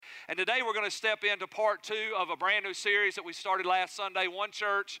And today we're going to step into part 2 of a brand new series that we started last Sunday, One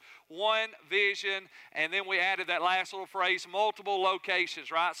Church, One Vision, and then we added that last little phrase, multiple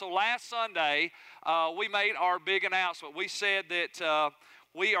locations, right? So last Sunday, we made our big announcement. We said that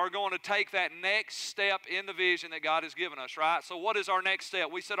we are going to take that next step in the vision that God has given us, right? So what is our next step?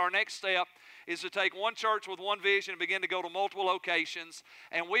 We said our next step is to take one church with one vision and begin to go to multiple locations.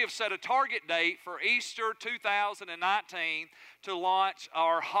 And we have set a target date for Easter 2019 to launch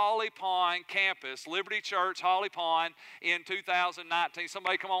our Holly Pond campus, Liberty Church, Holly Pond, in 2019.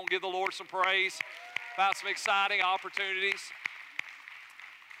 Somebody come on, give the Lord some praise about some exciting opportunities.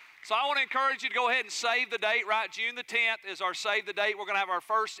 So I want to encourage you to go ahead and save the date, right? June the 10th is our save the date. We're going to have our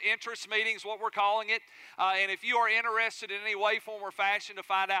first interest meetings, what we're calling it. And if you are interested in any way, form, or fashion to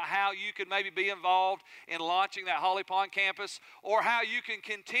find out how you could maybe be involved in launching that Holly Pond campus, or how you can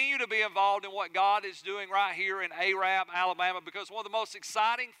continue to be involved in what God is doing right here in Arab, Alabama, because one of the most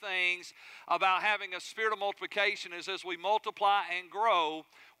exciting things about having a spirit of multiplication is as we multiply and grow,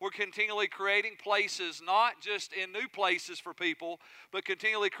 we're continually creating places, not just in new places for people, but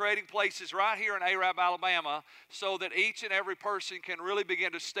continually creating places right here in Arab, Alabama, so that each and every person can really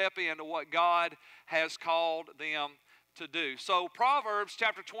begin to step into what God has called them to do. So Proverbs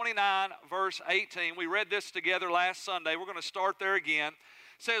chapter 29, verse 18, we read this together last Sunday. We're going to start there again.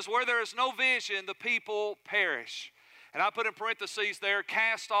 It says, where there is no vision, the people perish. And I put in parentheses there,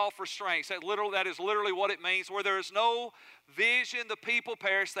 cast off restraints. That is literally what it means. Where there is no vision, the people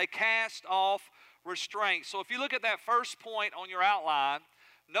perish. They cast off restraints. So if you look at that first point on your outline,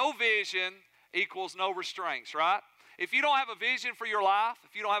 no vision equals no restraints, right? If you don't have a vision for your life,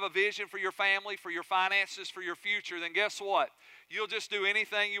 if you don't have a vision for your family, for your finances, for your future, then guess what? You'll just do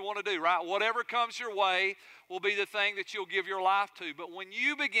anything you want to do, right? Whatever comes your way will be the thing that you'll give your life to. But when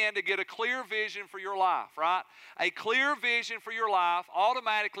you begin to get a clear vision for your life, right? A clear vision for your life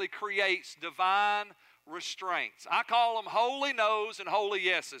automatically creates divine restraints. I call them holy no's and holy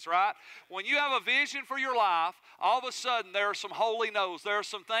yeses, right? When you have a vision for your life, all of a sudden there are some holy no's. There are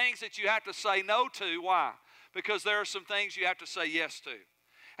some things that you have to say no to. Why? Because there are some things you have to say yes to.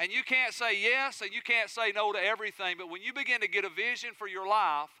 And you can't say yes and you can't say no to everything, but when you begin to get a vision for your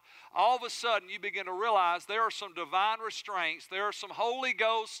life, all of a sudden you begin to realize there are some divine restraints, there are some Holy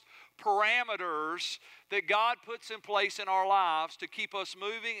Ghost parameters that God puts in place in our lives to keep us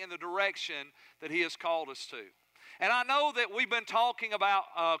moving in the direction that He has called us to. And I know that we've been talking about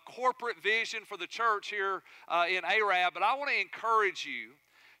a corporate vision for the church here in Arab, but I want to encourage you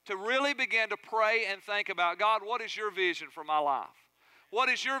to really begin to pray and think about, God, what is your vision for my life? What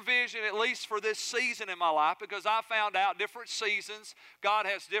is your vision, at least for this season in my life? Because I found out different seasons, God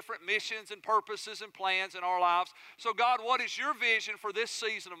has different missions and purposes and plans in our lives. So God, what is your vision for this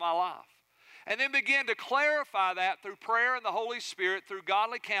season of my life? And then begin to clarify that through prayer and the Holy Spirit, through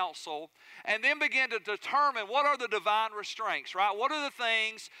godly counsel, and then begin to determine what are the divine restraints, right? What are the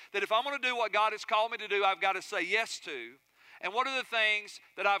things that if I'm going to do what God has called me to do, I've got to say yes to? And what are the things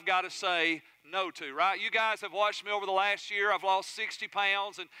that I've got to say no to, right? You guys have watched me over the last year. I've lost 60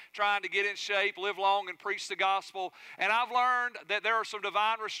 pounds and trying to get in shape, live long, and preach the gospel. And I've learned that there are some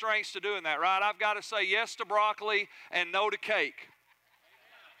divine restraints to doing that, right? I've got to say yes to broccoli and no to cake.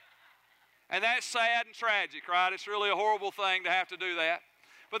 And that's sad and tragic, right? It's really a horrible thing to have to do that.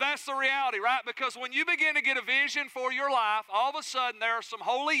 But that's the reality, right? Because when you begin to get a vision for your life, all of a sudden there are some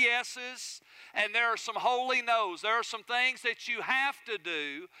holy yeses and there are some holy no's. There are some things that you have to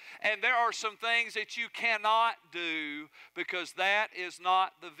do and there are some things that you cannot do because that is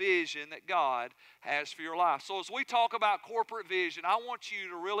not the vision that God has for your life. So as we talk about corporate vision, I want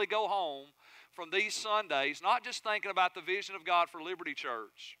you to really go home from these Sundays, not just thinking about the vision of God for Liberty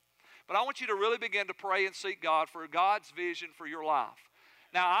Church, but I want you to really begin to pray and seek God for God's vision for your life.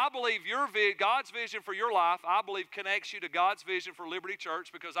 Now, I believe God's vision for your life, I believe, connects you to God's vision for Liberty Church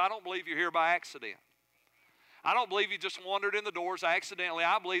because I don't believe you're here by accident. I don't believe you just wandered in the doors accidentally.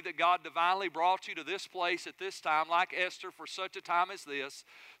 I believe that God divinely brought you to this place at this time, like Esther, for such a time as this,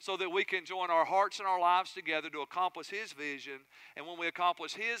 so that we can join our hearts and our lives together to accomplish His vision. And when we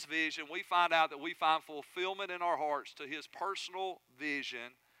accomplish His vision, we find out that we find fulfillment in our hearts to His personal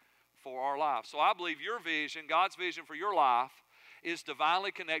vision for our life. So I believe your vision, God's vision for your life, is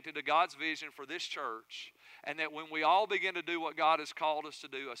divinely connected to God's vision for this church, and that when we all begin to do what God has called us to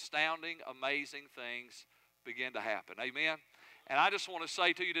do, astounding, amazing things begin to happen. Amen? And I just want to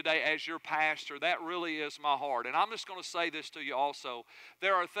say to you today, as your pastor, that really is my heart. And I'm just going to say this to you also.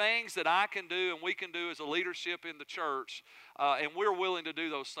 There are things that I can do and we can do as a leadership in the church, and we're willing to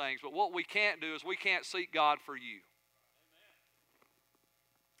do those things. But what we can't do is we can't seek God for you.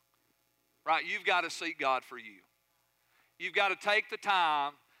 Right? You've got to seek God for you. You've got to take the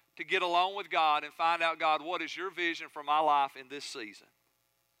time to get along with God and find out, God, what is your vision for my life in this season?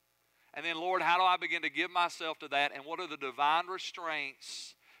 And then, Lord, how do I begin to give myself to that? And what are the divine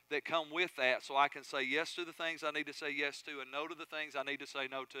restraints that come with that so I can say yes to the things I need to say yes to and no to the things I need to say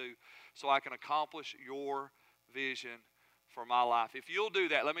no to so I can accomplish your vision for my life? If you'll do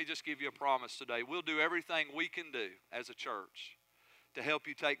that, let me just give you a promise today. We'll do everything we can do as a church to help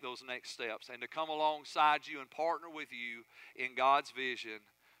you take those next steps and to come alongside you and partner with you in God's vision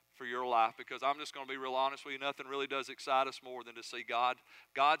for your life, because I'm just going to be real honest with you, nothing really does excite us more than to see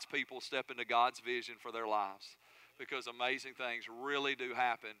God's people step into God's vision for their lives, because amazing things really do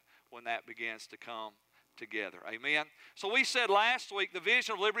happen when that begins to come together. Amen. So we said last week the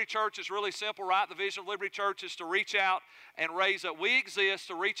vision of Liberty Church is really simple, right? The vision of Liberty Church is to reach out and raise up. We exist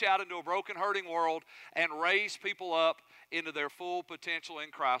to reach out into a broken, hurting world and raise people up into their full potential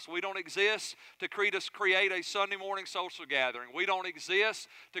in Christ. We don't exist to create a Sunday morning social gathering. We don't exist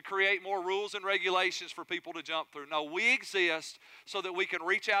to create more rules and regulations for people to jump through. No, we exist so that we can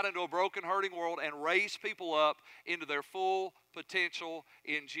reach out into a broken, hurting world and raise people up into their full potential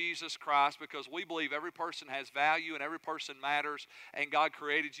in Jesus Christ, because we believe every person has value and every person matters, and God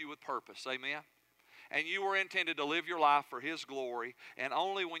created you with purpose. Amen. And you were intended to live your life for His glory, and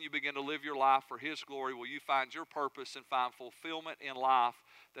only when you begin to live your life for His glory will you find your purpose and find fulfillment in life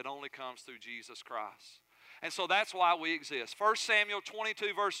that only comes through Jesus Christ. And so that's why we exist. 1 Samuel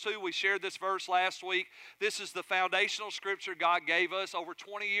 22 verse 2, we shared this verse last week. This is the foundational scripture God gave us over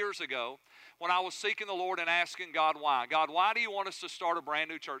 20 years ago when I was seeking the Lord and asking God why. God, why do you want us to start a brand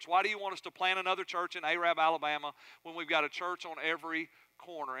new church? Why do you want us to plant another church in Arab, Alabama, when we've got a church on every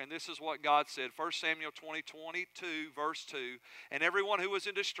corner? And this is what God said. 1 Samuel 22 verse 2, and everyone who was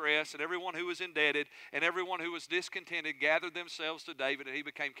in distress and everyone who was indebted and everyone who was discontented gathered themselves to David, and he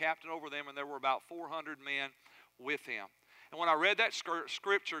became captain over them, and there were about 400 men with him. And when I read that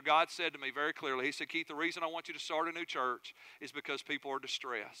scripture, God said to me very clearly, He said, Keith, the reason I want you to start a new church is because people are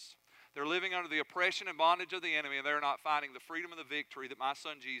distressed. They're living under the oppression and bondage of the enemy, and they're not finding the freedom and the victory that my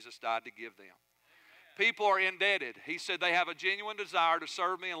son Jesus died to give them. People are indebted. He said they have a genuine desire to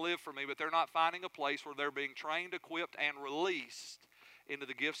serve me and live for me, but they're not finding a place where they're being trained, equipped, and released into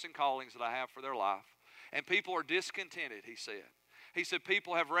the gifts and callings that I have for their life. And people are discontented, he said. He said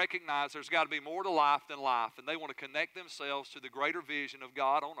people have recognized there's got to be more to life than life, and they want to connect themselves to the greater vision of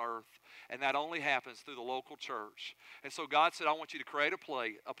God on earth, and that only happens through the local church. And so God said, I want you to create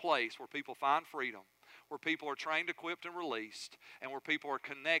a place where people find freedom, where people are trained, equipped, and released, and where people are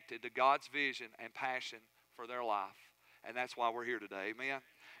connected to God's vision and passion for their life. And that's why we're here today, amen?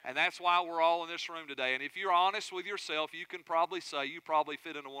 And that's why we're all in this room today. And if you're honest with yourself, you can probably say you probably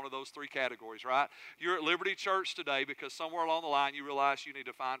fit into one of those three categories, right? You're at Liberty Church today because somewhere along the line you realize you need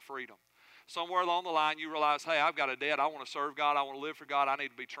to find freedom. Somewhere along the line you realize, hey, I've got a debt. I want to serve God. I want to live for God. I need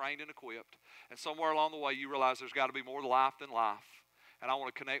to be trained and equipped. And somewhere along the way you realize there's got to be more to life than life. And I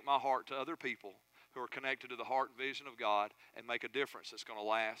want to connect my heart to other people who are connected to the heart and vision of God and make a difference that's going to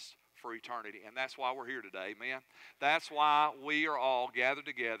last for eternity. And that's why we're here today, amen? That's why we are all gathered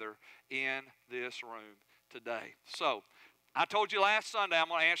together in this room today. So, I told you last Sunday I'm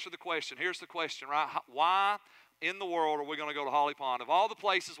going to answer the question. Here's the question, right? Why in the world are we going to go to Holly Pond? Of all the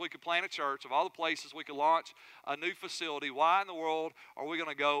places we could plant a church, of all the places we could launch a new facility, why in the world are we going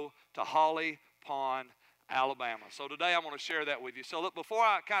to go to Holly Pond, Alabama? So today I'm going to share that with you. So look, before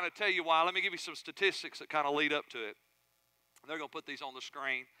I kind of tell you why, let me give you some statistics that kind of lead up to it. They're going to put these on the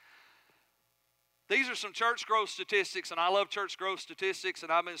screen. These are some church growth statistics, and I love church growth statistics,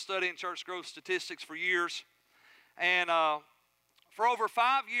 and I've been studying church growth statistics for years. And for over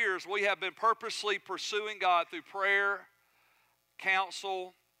 5 years, we have been purposely pursuing God through prayer,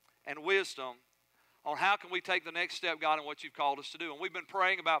 counsel, and wisdom on how can we take the next step, God, in what you've called us to do. And we've been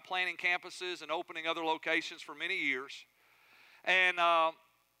praying about planting campuses and opening other locations for many years. And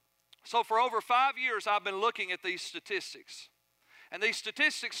so for over 5 years, I've been looking at these statistics. And these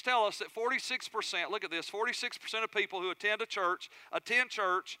statistics tell us that 46%, look at this, 46% of people who attend a church of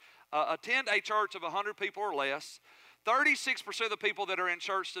 100 people or less. 36% of the people that are in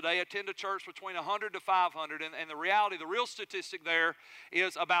church today attend a church between 100 to 500. And the reality, the real statistic there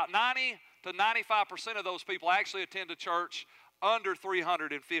is about 90 to 95% of those people actually attend a church under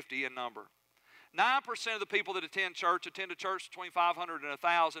 350 in number. 9% of the people that attend a church between 500 and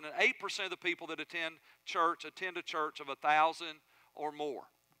 1,000. And 8% of the people that attend a church of 1,000 or more.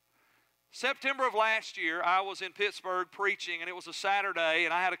 September of last year, I was in Pittsburgh preaching, and it was a Saturday,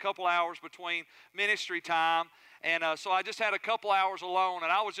 and I had a couple hours between ministry time, and so I just had a couple hours alone,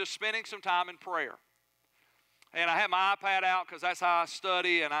 and I was just spending some time in prayer. And I had my iPad out because that's how I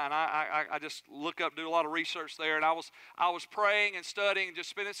study, and I just look up, do a lot of research there. And I was praying and studying and just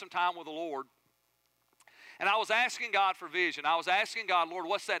spending some time with the Lord. And I was asking God for vision. I was asking God, Lord,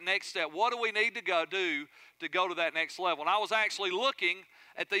 what's that next step? What do we need to do to go to that next level? And I was actually looking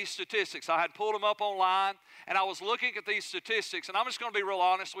at these statistics. I had pulled them up online, and I was looking at these statistics. And I'm just going to be real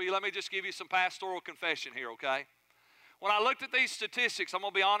honest with you. Let me just give you some pastoral confession here, okay? When I looked at these statistics, I'm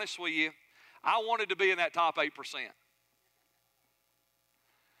going to be honest with you, I wanted to be in that top 8%.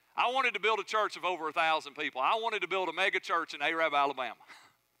 I wanted to build a church of over 1,000 people. I wanted to build a mega church in Arab, Alabama.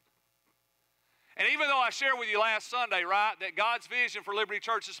 And even though I shared with you last Sunday, right, that God's vision for Liberty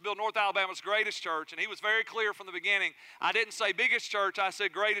Church is to build North Alabama's greatest church, and he was very clear from the beginning. I didn't say biggest church, I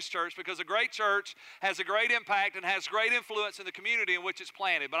said greatest church, because a great church has a great impact and has great influence in the community in which it's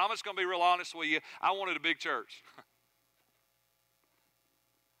planted. But I'm just going to be real honest with you, I wanted a big church.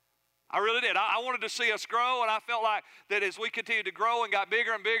 I really did. I wanted to see us grow, and I felt like that as we continued to grow and got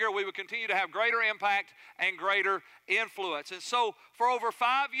bigger and bigger, we would continue to have greater impact and greater influence. And so for over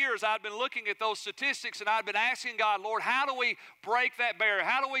 5 years, I'd been looking at those statistics, and I'd been asking God, Lord, how do we break that barrier?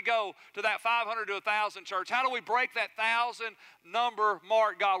 How do we go to that 500 to 1,000 church? How do we break that 1,000 number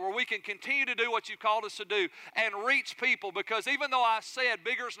mark, God, where we can continue to do what you've called us to do and reach people? Because even though I said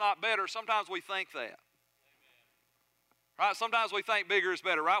bigger's not better, sometimes we think that. Right? Sometimes we think bigger is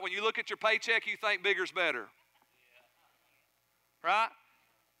better, right? When you look at your paycheck, you think bigger's better. Right?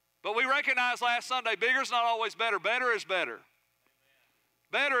 But we recognized last Sunday, bigger's not always better. Better is better.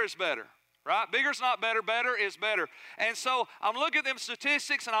 Better is better. Right? Bigger's not better. Better is better. And so I'm looking at them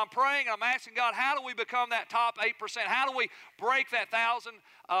statistics, and I'm praying, and I'm asking God, how do we become that top 8%? How do we break that 1,000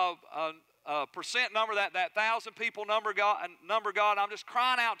 percent number, that 1,000 people number, God? I'm just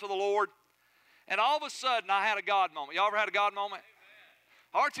crying out to the Lord. And all of a sudden, I had a God moment. Y'all ever had a God moment?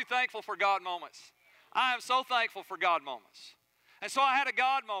 Amen. Aren't you thankful for God moments? I am so thankful for God moments. And so I had a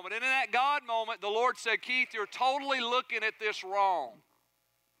God moment. And in that God moment, the Lord said, Keith, you're totally looking at this wrong.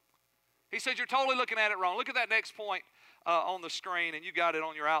 He said, you're totally looking at it wrong. Look at that next point on the screen, and you got it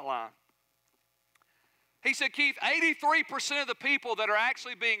on your outline. He said, Keith, 83% of the people that are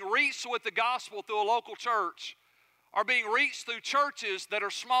actually being reached with the gospel through a local church are being reached through churches that are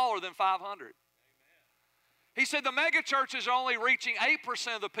smaller than 500. He said the mega churches are only reaching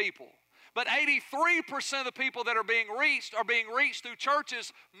 8% of the people, but 83% of the people that are being reached through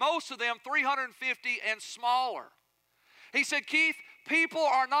churches, most of them 350 and smaller. He said, Keith, people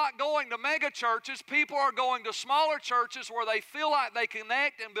are not going to mega churches. People are going to smaller churches where they feel like they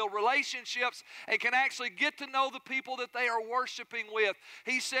connect and build relationships and can actually get to know the people that they are worshiping with.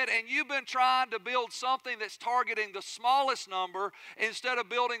 He said, and you've been trying to build something that's targeting the smallest number instead of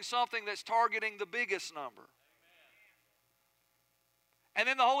building something that's targeting the biggest number. And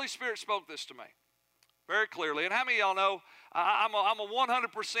then the Holy Spirit spoke this to me very clearly. And how many of y'all know I'm a 100%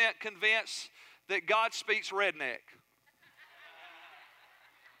 convinced that God speaks redneck?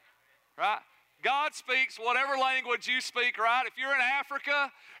 Right? God speaks whatever language you speak, right? If you're in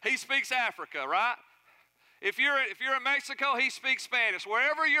Africa, he speaks Africa, right? If you're in Mexico, he speaks Spanish.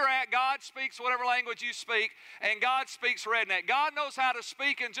 Wherever you're at, God speaks whatever language you speak, and God speaks redneck. God knows how to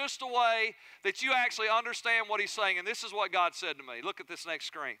speak in just a way that you actually understand what he's saying, and this is what God said to me. Look at this next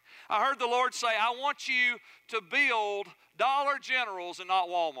screen. I heard the Lord say, I want you to build Dollar Generals and not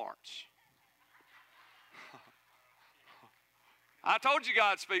Walmarts. I told you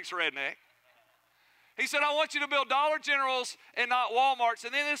God speaks redneck. He said, I want you to build Dollar Generals and not Walmarts.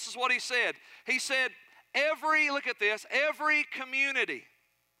 And then this is what he said. He said, look at this, every community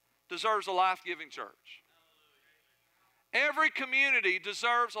deserves a life-giving church. Every community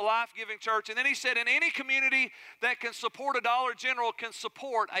deserves a life-giving church. And then he said, and any community that can support a Dollar General can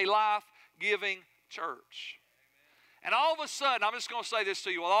support a life-giving church. And all of a sudden, I'm just going to say this to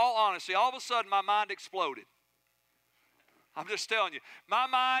you with all honesty, all of a sudden my mind exploded. I'm just telling you, my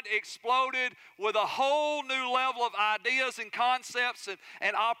mind exploded with a whole new level of ideas and concepts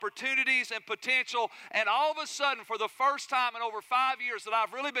and opportunities and potential. And all of a sudden, for the first time in over 5 years that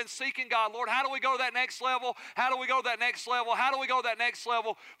I've really been seeking God, Lord, how do we go to that next level? How do we go to that next level? How do we go to that next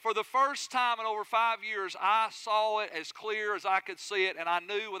level? For the first time in over 5 years, I saw it as clear as I could see it. And I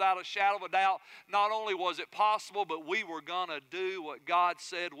knew without a shadow of a doubt, not only was it possible, but we were going to do what God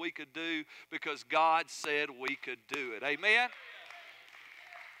said we could do because God said we could do it. Amen?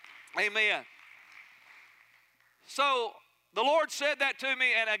 Amen. So the Lord said that to me,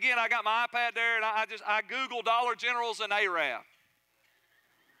 and again, I got my iPad there, and I Googled Dollar Generals and Arab.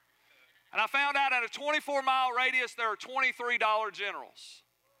 And I found out at a 24-mile radius, there are 23 Dollar Generals.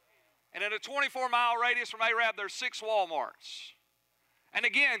 And in a 24-mile radius from Arab, there's 6 Walmarts. And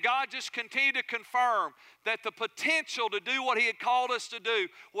again, God just continued to confirm that the potential to do what He had called us to do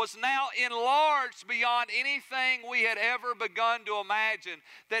was now enlarged beyond anything we had ever begun to imagine.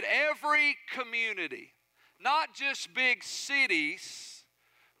 That every community, not just big cities,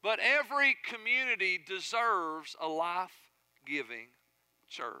 but every community deserves a life-giving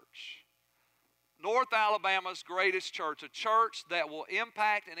church. North Alabama's greatest church, a church that will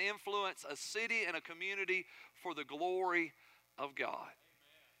impact and influence a city and a community for the glory of God.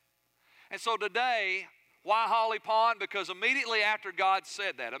 And so today, why Holly Pond? Because immediately after God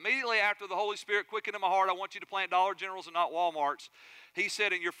said that, immediately after the Holy Spirit quickened in my heart, I want you to plant Dollar Generals and not Walmarts, He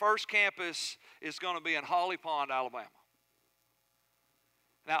said, and your first campus is going to be in Holly Pond, Alabama.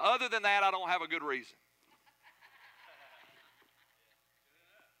 Now, other than that, I don't have a good reason.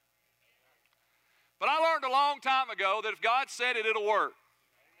 But I learned a long time ago that if God said it, it'll work.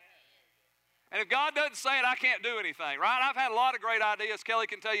 And if God doesn't say it, I can't do anything, right? I've had a lot of great ideas. Kelly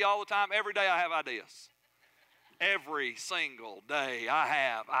can tell you all the time, every day I have ideas. Every single day I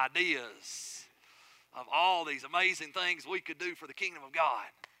have ideas of all these amazing things we could do for the kingdom of God.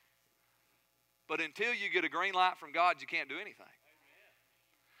 But until you get a green light from God, you can't do anything.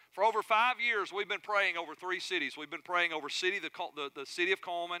 For over 5 years, we've been praying over 3 cities. We've been praying over the city of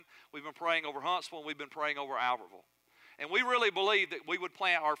Coleman. We've been praying over Huntsville. And we've been praying over Albertville. And we really believed that we would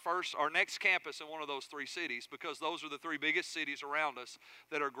plant our next campus in one of those 3 cities, because those are the 3 biggest cities around us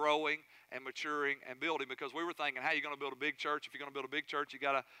that are growing and maturing and building. Because we were thinking, how are you going to build a big church? If you're going to build a big church, you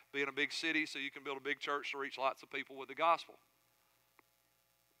got to be in a big city so you can build a big church to reach lots of people with the gospel.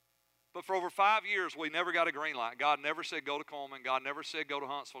 But for over 5 years, we never got a green light. God never said go to Coleman. God never said go to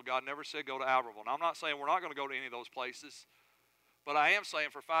Huntsville. God never said go to Albertville. Now, I'm not saying we're not going to go to any of those places, but I am saying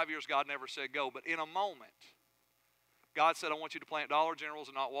for 5 years, God never said go. But in a moment, God said, I want you to plant Dollar Generals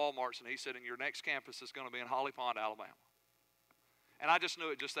and not Walmarts. And He said, and your next campus is going to be in Holly Pond, Alabama. And I just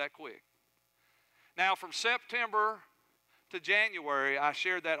knew it just that quick. Now, from September to January, I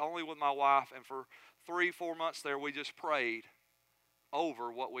shared that only with my wife. And for 3-4 months there, we just prayed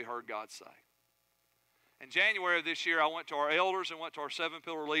over what we heard God say. In January of this year, I went to our elders and went to our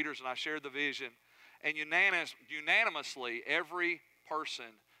 7-pillar leaders, and I shared the vision. And unanimously, every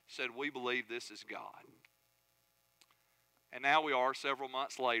person said, we believe this is God. And now we are, several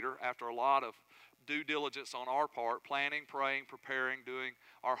months later, after a lot of due diligence on our part, planning, praying, preparing, doing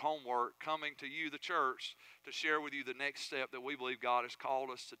our homework, coming to you, the church, to share with you the next step that we believe God has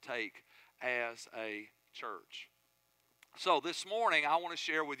called us to take as a church. So this morning, I want to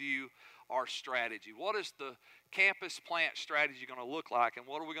share with you our strategy. What is the campus plant strategy going to look like, and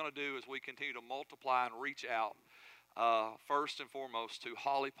what are we going to do as we continue to multiply and reach out, first and foremost, to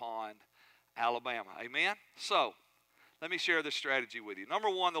Holly Pond, Alabama? Amen? So, let me share this strategy with you. Number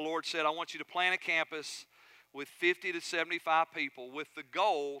one, the Lord said, I want you to plant a campus with 50 to 75 people with the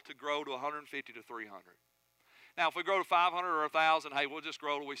goal to grow to 150 to 300. Now, if we grow to 500 or 1,000, hey, we'll just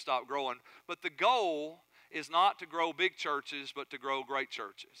grow till we stop growing. But the goal is not to grow big churches, but to grow great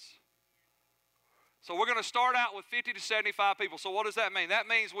churches. So we're going to start out with 50 to 75 people. So what does that mean? That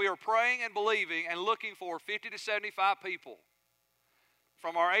means we are praying and believing and looking for 50 to 75 people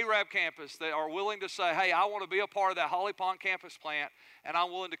from our Arab campus that are willing to say, hey, I want to be a part of that Holly Pond campus plant, and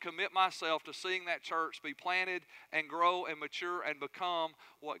I'm willing to commit myself to seeing that church be planted and grow and mature and become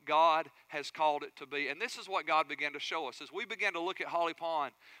what God has called it to be. And this is what God began to show us. As we began to look at Holly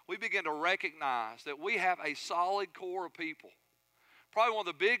Pond, we began to recognize that we have a solid core of people. Probably one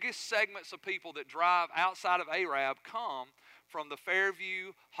of the biggest segments of people that drive outside of Arab come from the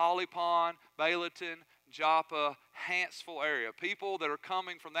Fairview, Holly Pond, Bayleton, Joppa, Hanceville area. People that are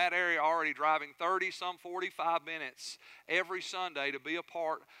coming from that area already driving 30, some 45 minutes every Sunday to be a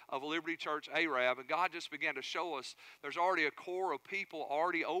part of Liberty Church Arab. And God just began to show us there's already a core of people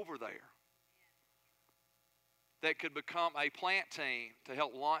already over there that could become a plant team to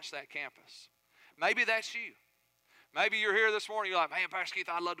help launch that campus. Maybe that's you. Maybe you're here this morning, you're like, man, Pastor Keith,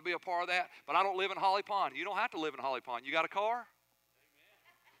 I'd love to be a part of that, but I don't live in Holly Pond. You don't have to live in Holly Pond. You got a car?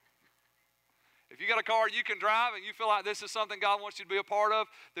 If you got a car you can drive and you feel like this is something God wants you to be a part of,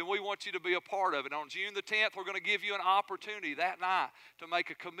 then we want you to be a part of it. On June the 10th, we're going to give you an opportunity that night to make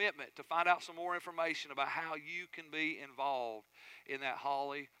a commitment, to find out some more information about how you can be involved in that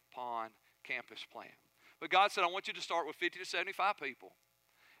Holly Pond campus plan. But God said, I want you to start with 50 to 75 people.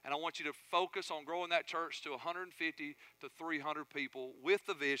 And I want you to focus on growing that church to 150 to 300 people with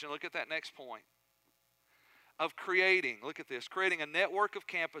the vision. Look at that next point. Of creating, look at this, creating a network of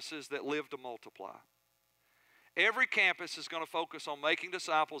campuses that live to multiply. Every campus is going to focus on making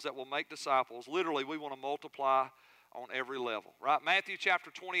disciples that will make disciples. Literally, we want to multiply on every level, right? Matthew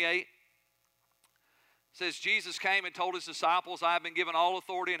chapter 28, It says, Jesus came and told his disciples, I have been given all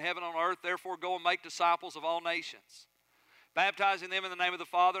authority in heaven and on earth, therefore go and make disciples of all nations, baptizing them in the name of the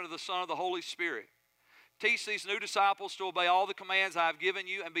Father and of the Son and of the Holy Spirit. Teach these new disciples to obey all the commands I have given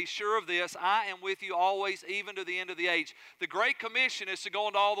you, and be sure of this, I am with you always, even to the end of the age. The Great Commission is to go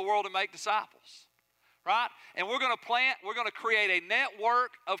into all the world and make disciples, right? And we're going to create a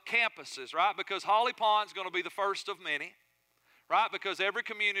network of campuses, right? Because Holly Pond's going to be the first of many, right? Because every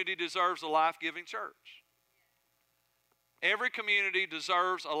community deserves a life-giving church. Every community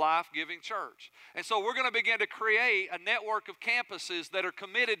deserves a life-giving church. And so we're going to begin to create a network of campuses that are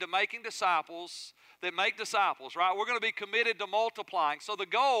committed to making disciples, that make disciples, right? We're going to be committed to multiplying. So the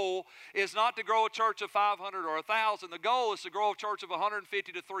goal is not to grow a church of 500 or 1,000. The goal is to grow a church of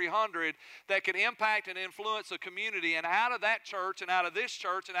 150 to 300 that can impact and influence a community. And out of that church and out of this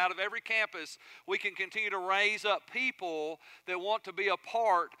church and out of every campus, we can continue to raise up people that want to be a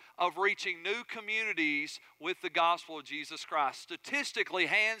part of reaching new communities with the gospel of Jesus Christ. Statistically,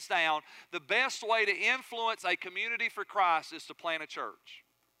 hands down, the best way to influence a community for Christ is to plant a church.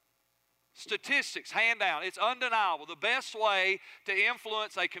 Statistics, hand down, it's undeniable. The best way to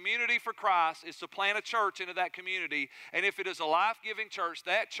influence a community for Christ is to plant a church into that community. And if it is a life-giving church,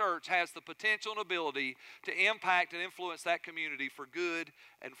 that church has the potential and ability to impact and influence that community for good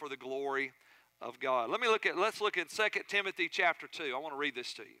and for the glory of God. Let's look at 2 Timothy chapter 2. I want to read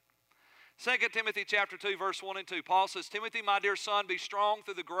this to you. 2 Timothy chapter 2, verse 1 and 2. Paul says, Timothy, my dear son, be strong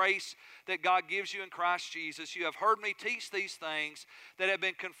through the grace that God gives you in Christ Jesus. You have heard me teach these things that have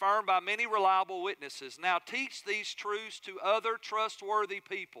been confirmed by many reliable witnesses. Now teach these truths to other trustworthy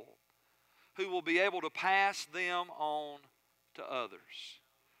people who will be able to pass them on to others.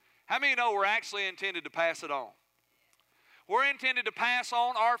 How many know we're actually intended to pass it on? We're intended to pass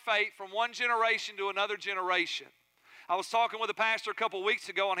on our faith from one generation to another generation. I was talking with a pastor a couple of weeks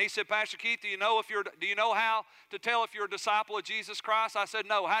ago, and he said, Pastor Keith, do you know how to tell if you're a disciple of Jesus Christ? I said,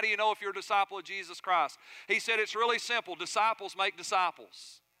 no. How do you know if you're a disciple of Jesus Christ? He said, it's really simple. Disciples make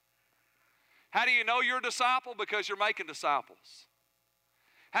disciples. How do you know you're a disciple? Because you're making disciples.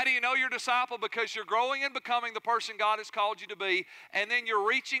 How do you know you're a disciple? Because you're growing and becoming the person God has called you to be, and then you're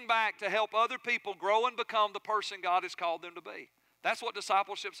reaching back to help other people grow and become the person God has called them to be. That's what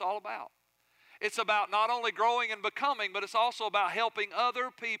discipleship's all about. It's about not only growing and becoming, but it's also about helping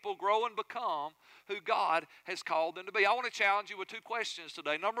other people grow and become who God has called them to be. I want to challenge you with two questions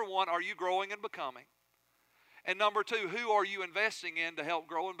today. Number one, are you growing and becoming? And number two, who are you investing in to help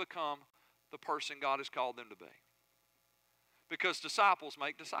grow and become the person God has called them to be? Because disciples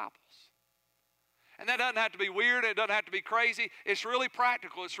make disciples. And that doesn't have to be weird. It doesn't have to be crazy. It's really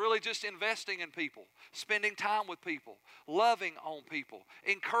practical. It's really just investing in people, spending time with people, loving on people,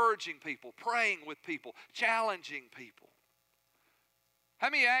 encouraging people, praying with people, challenging people.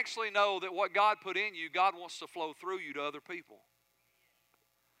 How many actually know that what God put in you, God wants to flow through you to other people?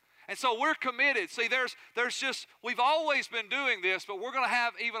 And so we're committed. See, we've always been doing this, but we're going to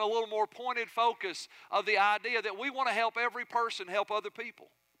have even a little more pointed focus of the idea that we want to help every person help other people.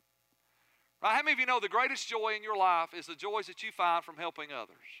 Right? How many of you know the greatest joy in your life is the joys that you find from helping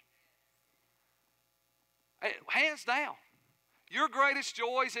others? Hands down. Your greatest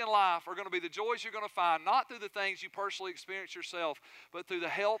joys in life are going to be the joys you're going to find not through the things you personally experience yourself, but through the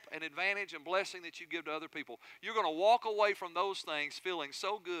help and advantage and blessing that you give to other people. You're going to walk away from those things feeling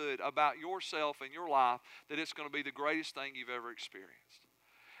so good about yourself and your life that it's going to be the greatest thing you've ever experienced.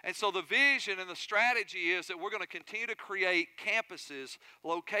 And so the vision and the strategy is that we're going to continue to create campuses,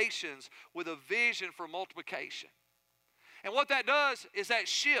 locations with a vision for multiplication. And what that does is that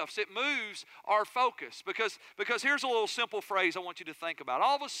shifts, it moves our focus. Because here's a little simple phrase I want you to think about.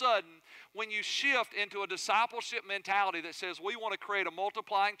 All of a sudden, when you shift into a discipleship mentality that says we want to create a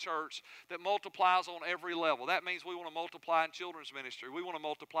multiplying church that multiplies on every level. That means we want to multiply in children's ministry. We want to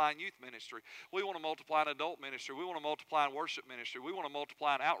multiply in youth ministry. We want to multiply in adult ministry. We want to multiply in worship ministry. We want to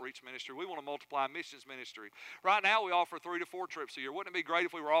multiply in outreach ministry. We want to multiply in missions ministry. Right now, we offer 3 to 4 trips a year. Wouldn't it be great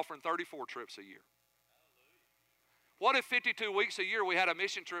if we were offering 34 trips a year? What if 52 weeks a year we had a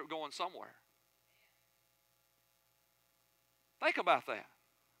mission trip going somewhere? Think about that.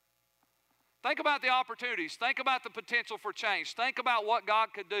 Think about the opportunities. Think about the potential for change. Think about what God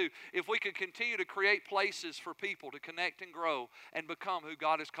could do if we could continue to create places for people to connect and grow and become who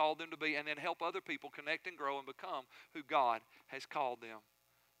God has called them to be, and then help other people connect and grow and become who God has called them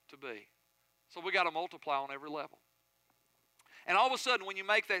to be. So we got to multiply on every level. And all of a sudden, when you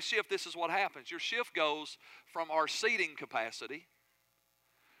make that shift, this is what happens. Your shift goes from our seating capacity,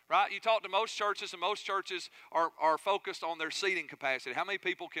 right? You talk to most churches, and most churches are focused on their seating capacity. How many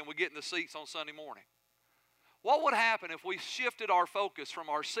people can we get in the seats on Sunday morning? What would happen if we shifted our focus from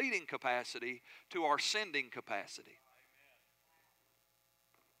our seating capacity to our sending capacity?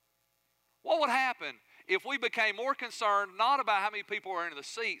 What would happen if we became more concerned not about how many people are in the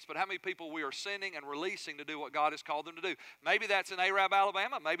seats, but how many people we are sending and releasing to do what God has called them to do? Maybe that's in Arab,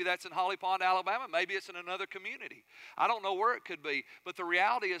 Alabama. Maybe that's in Holly Pond, Alabama. Maybe it's in another community. I don't know where it could be, but the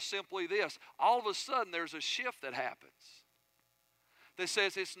reality is simply this. All of a sudden, there's a shift that happens that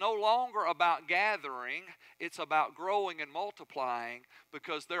says it's no longer about gathering, it's about growing and multiplying,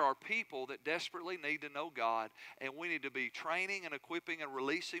 because there are people that desperately need to know God, and we need to be training and equipping and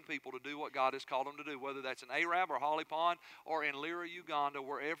releasing people to do what God has called them to do, whether that's in Arab or Holly Pond or in Lira, Uganda,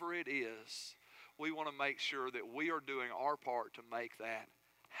 wherever it is. We want to make sure that we are doing our part to make that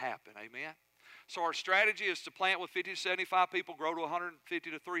happen. Amen? So our strategy is to plant with 50 to 75 people, grow to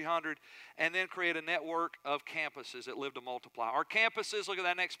 150 to 300, and then create a network of campuses that live to multiply. Our campuses, look at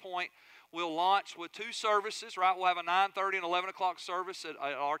that next point, we'll launch with 2 services, right? We'll have a 9:30 and 11 o'clock service at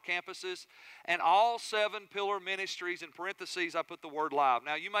our campuses, and all 7 pillar ministries, in parentheses, I put the word live.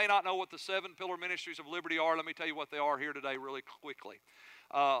 Now, you may not know what the 7 pillar ministries of Liberty are. Let me tell you what they are here today really quickly.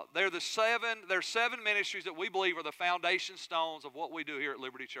 There's 7 ministries that we believe are the foundation stones of what we do here at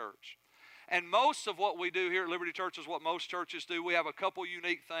Liberty Church. And most of what we do here at Liberty Church is what most churches do. We have a couple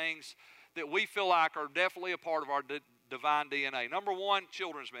unique things that we feel like are definitely a part of our divine DNA. Number one,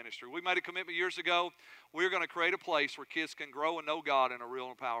 children's ministry. We made a commitment years ago. We're going to create a place where kids can grow and know God in a real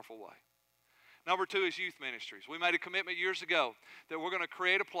and powerful way. Number two is youth ministries. We made a commitment years ago that we're going to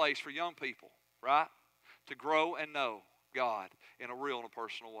create a place for young people, right, to grow and know God in a real and a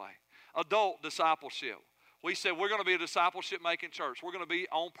personal way. Adult discipleship. We said we're going to be a discipleship-making church. We're going to be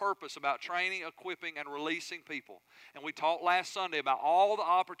on purpose about training, equipping, and releasing people. And we talked last Sunday about all the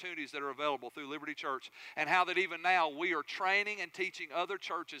opportunities that are available through Liberty Church and how that even now we are training and teaching other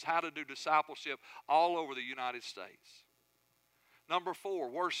churches how to do discipleship all over the United States. Number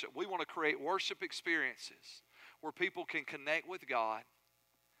 4, worship. We want to create worship experiences where people can connect with God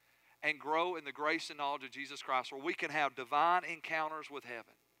and grow in the grace and knowledge of Jesus Christ, where we can have divine encounters with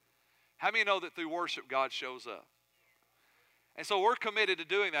heaven. How many know that through worship, God shows up? And so we're committed to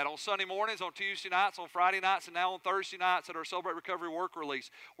doing that on Sunday mornings, on Tuesday nights, on Friday nights, and now on Thursday nights at our Celebrate Recovery work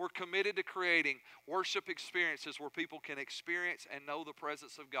release. We're committed to creating worship experiences where people can experience and know the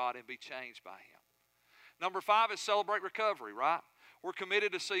presence of God and be changed by Him. Number 5 is Celebrate Recovery, right? We're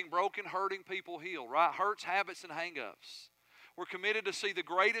committed to seeing broken, hurting people healed, right? Hurts, habits, and hang-ups. We're committed to see the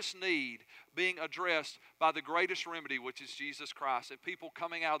greatest need being addressed by the greatest remedy, which is Jesus Christ, and people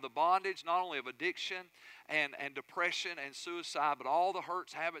coming out of the bondage, not only of addiction and depression and suicide, but all the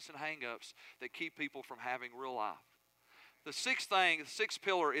hurts, habits, and hang-ups that keep people from having real life. The sixth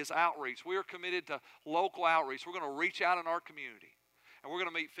pillar is outreach. We are committed to local outreach. We're going to reach out in our community. And we're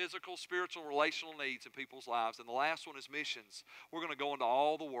going to meet physical, spiritual, relational needs in people's lives. And the last one is missions. We're going to go into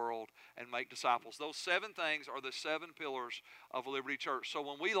all the world and make disciples. Those 7 things are the 7 pillars of Liberty Church. So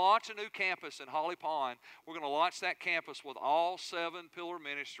when we launch a new campus in Holly Pond, we're going to launch that campus with all 7 pillar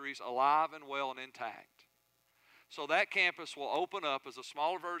ministries alive and well and intact. So that campus will open up as a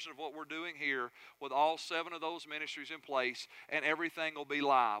smaller version of what we're doing here with all 7 of those ministries in place, and everything will be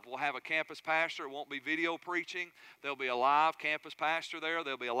live. We'll have a campus pastor. It won't be video preaching. There'll be a live campus pastor there.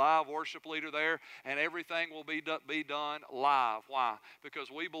 There'll be a live worship leader there, and everything will be done live. Why? Because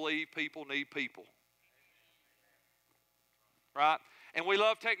we believe people need people. Right? And we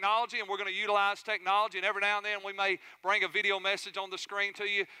love technology, and we're going to utilize technology, and every now and then we may bring a video message on the screen to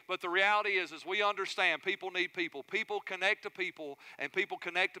you, but the reality is we understand people need people. People connect to people, and people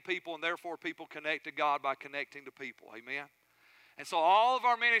connect to people, and therefore people connect to God by connecting to people. Amen? And so all of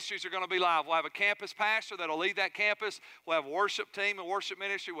our ministries are going to be live. We'll have a campus pastor that will lead that campus. We'll have a worship team and worship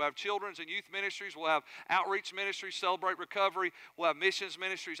ministry. We'll have children's and youth ministries. We'll have outreach ministries, Celebrate Recovery. We'll have missions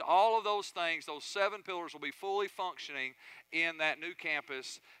ministries. All of those things, those 7 pillars will be fully functioning in that new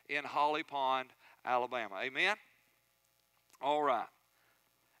campus in Holly Pond, Alabama. Amen? All right.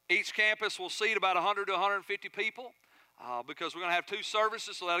 Each campus will seat about 100 to 150 people because we're going to have 2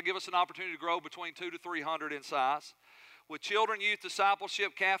 services, so that'll give us an opportunity to grow between 200 to 300 in size. With children, youth,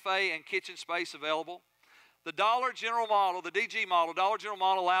 discipleship, cafe, and kitchen space available. The Dollar General model, the DG model, Dollar General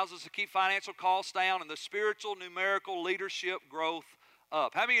model allows us to keep financial costs down and the spiritual, numerical leadership growth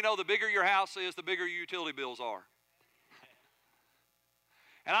up. How many of you know the bigger your house is, the bigger your utility bills are?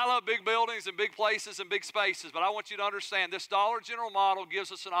 And I love big buildings and big places and big spaces, but I want you to understand this Dollar General model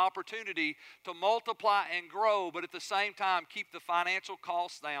gives us an opportunity to multiply and grow, but at the same time keep the financial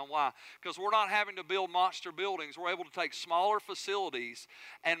costs down. Why? Because we're not having to build monster buildings. We're able to take smaller facilities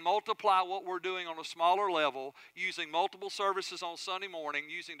and multiply what we're doing on a smaller level, using multiple services on Sunday morning,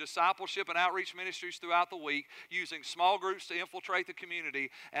 using discipleship and outreach ministries throughout the week, using small groups to infiltrate the community,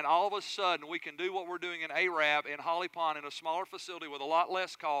 and all of a sudden we can do what we're doing in Arab, in Holly Pond, in a smaller facility with a lot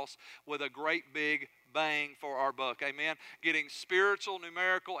less cost, with a great big bang for our buck. Amen. Getting spiritual,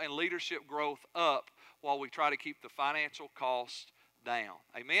 numerical, and leadership growth up while we try to keep the financial cost down.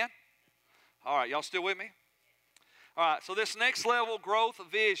 Amen. All right, y'all still with me? All right, so this next level growth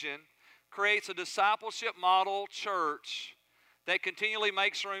vision creates a discipleship model church that continually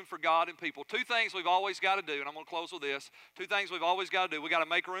makes room for God and people. Two things we've always got to do, and I'm going to close with this. Two things we've always got to do. We've got to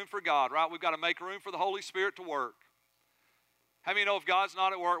make room for God, right? We've got to make room for the Holy Spirit to work. How many know if God's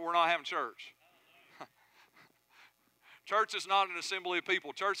not at work, we're not having church? Church is not an assembly of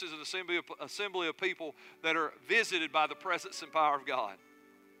people. Church is an assembly of people that are visited by the presence and power of God.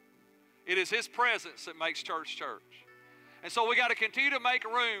 It is His presence that makes church church. And so we got to continue to make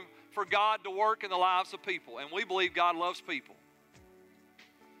room for God to work in the lives of people. And we believe God loves people.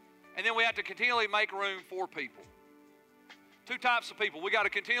 And then we have to continually make room for people. Two types of people. We got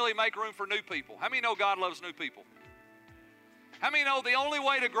to continually make room for new people. How many know God loves new people? How many know the only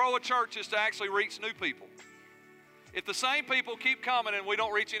way to grow a church is to actually reach new people? If the same people keep coming and we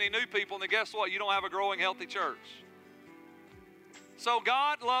don't reach any new people, then guess what? You don't have a growing, healthy church. So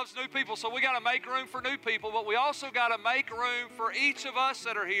God loves new people, so we got to make room for new people, but we also got to make room for each of us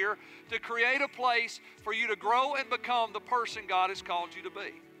that are here to create a place for you to grow and become the person God has called you to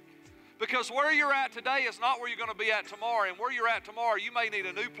be. Because where you're at today is not where you're going to be at tomorrow. And where you're at tomorrow, you may need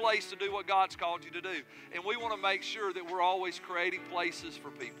a new place to do what God's called you to do. And we want to make sure that we're always creating places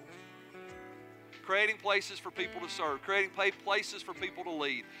for people. Creating places for people to serve. Creating places for people to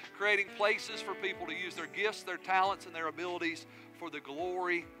lead. Creating places for people to use their gifts, their talents, and their abilities for the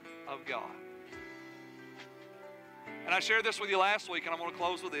glory of God. And I shared this with you last week, and I'm going to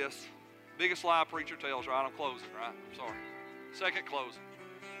close with this. Biggest lie a preacher tells, right? I'm closing, right? I'm sorry. Second closing.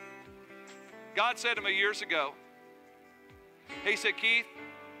 God said to me years ago, He said, Keith,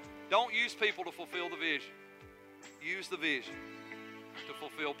 don't use people to fulfill the vision. Use the vision to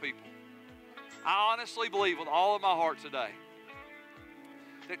fulfill people. I honestly believe with all of my heart today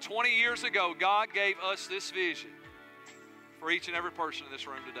that 20 years ago, God gave us this vision for each and every person in this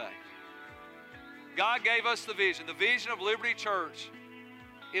room today. God gave us the vision. The vision of Liberty Church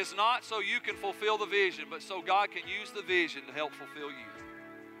is not so you can fulfill the vision, but so God can use the vision to help fulfill you.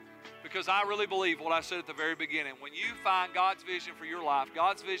 Because I really believe what I said at the very beginning. When you find God's vision for your life,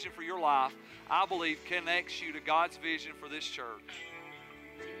 God's vision for your life, I believe connects you to God's vision for this church.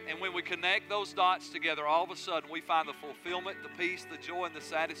 And when we connect those dots together, all of a sudden we find the fulfillment, the peace, the joy, and the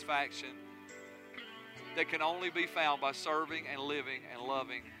satisfaction that can only be found by serving and living and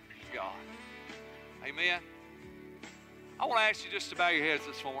loving God. Amen. I want to ask you just to bow your heads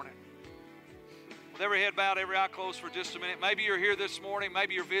this morning. With every head bowed, every eye closed for just a minute. Maybe you're here this morning.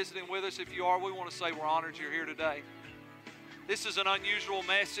 Maybe you're visiting with us. If you are, we want to say we're honored you're here today. This is an unusual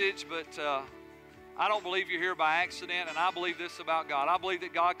message, but I don't believe you're here by accident, and I believe this about God. I believe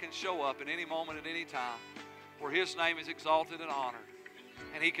that God can show up at any moment, at any time, where His name is exalted and honored,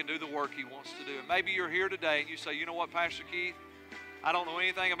 and He can do the work He wants to do. And maybe you're here today and you say, you know what, Pastor Keith? I don't know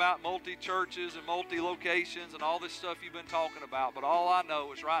anything about multi-churches and multi-locations and all this stuff you've been talking about, but all I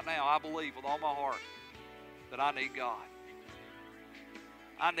know is right now I believe with all my heart that I need God.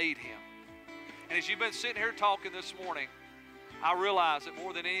 I need Him. And as you've been sitting here talking this morning, I realize that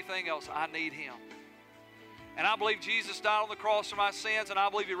more than anything else, I need Him. And I believe Jesus died on the cross for my sins, and I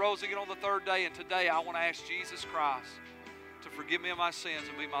believe He rose again on the third day. And today I want to ask Jesus Christ to forgive me of my sins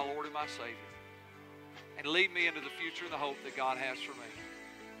and be my Lord and my Savior, and lead me into the future and the hope that God has for me.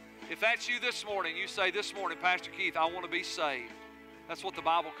 If that's you this morning, you say this morning, Pastor Keith, I want to be saved. That's what the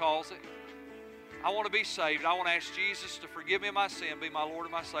Bible calls it. I want to be saved. I want to ask Jesus to forgive me of my sin, be my Lord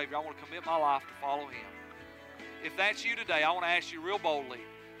and my Savior. I want to commit my life to follow Him. If that's you today, I want to ask you real boldly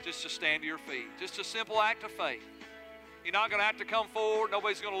just to stand to your feet. Just a simple act of faith. You're not going to have to come forward.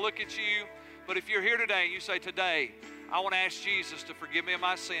 Nobody's going to look at you. But if you're here today and you say, today, I want to ask Jesus to forgive me of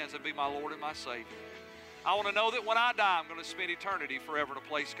my sins and be my Lord and my Savior. I want to know that when I die, I'm going to spend eternity forever in a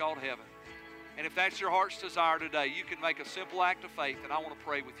place called heaven. And if that's your heart's desire today, you can make a simple act of faith, and I want to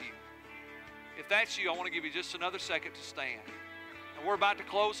pray with you. If that's you, I want to give you just another second to stand. And we're about to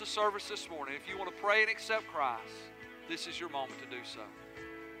close the service this morning. If you want to pray and accept Christ, this is your moment to do so.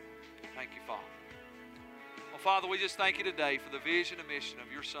 Thank you, Father. Well, Father, we just thank you today for the vision and mission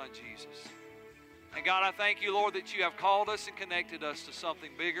of your Son, Jesus. And God, I thank you, Lord, that you have called us and connected us to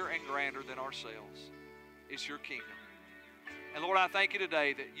something bigger and grander than ourselves. It's your kingdom. And Lord, I thank you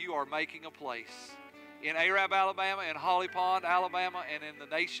today that you are making a place in Arab, Alabama, in Holly Pond, Alabama, and in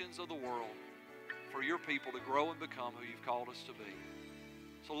the nations of the world for your people to grow and become who you've called us to be.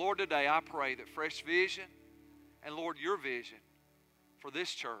 So, Lord, today I pray that fresh vision and, Lord, your vision for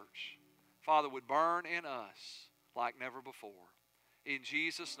this church, Father, would burn in us like never before. In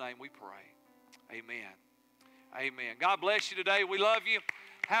Jesus' name we pray. Amen. Amen. God bless you today. We love you.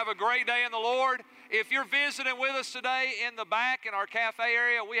 Have a great day in the Lord. If you're visiting with us today in the back in our cafe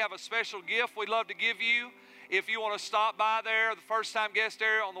area, we have a special gift we'd love to give you. If you want to stop by there, the first-time guest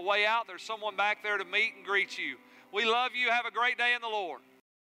area on the way out, there's someone back there to meet and greet you. We love you. Have a great day in the Lord.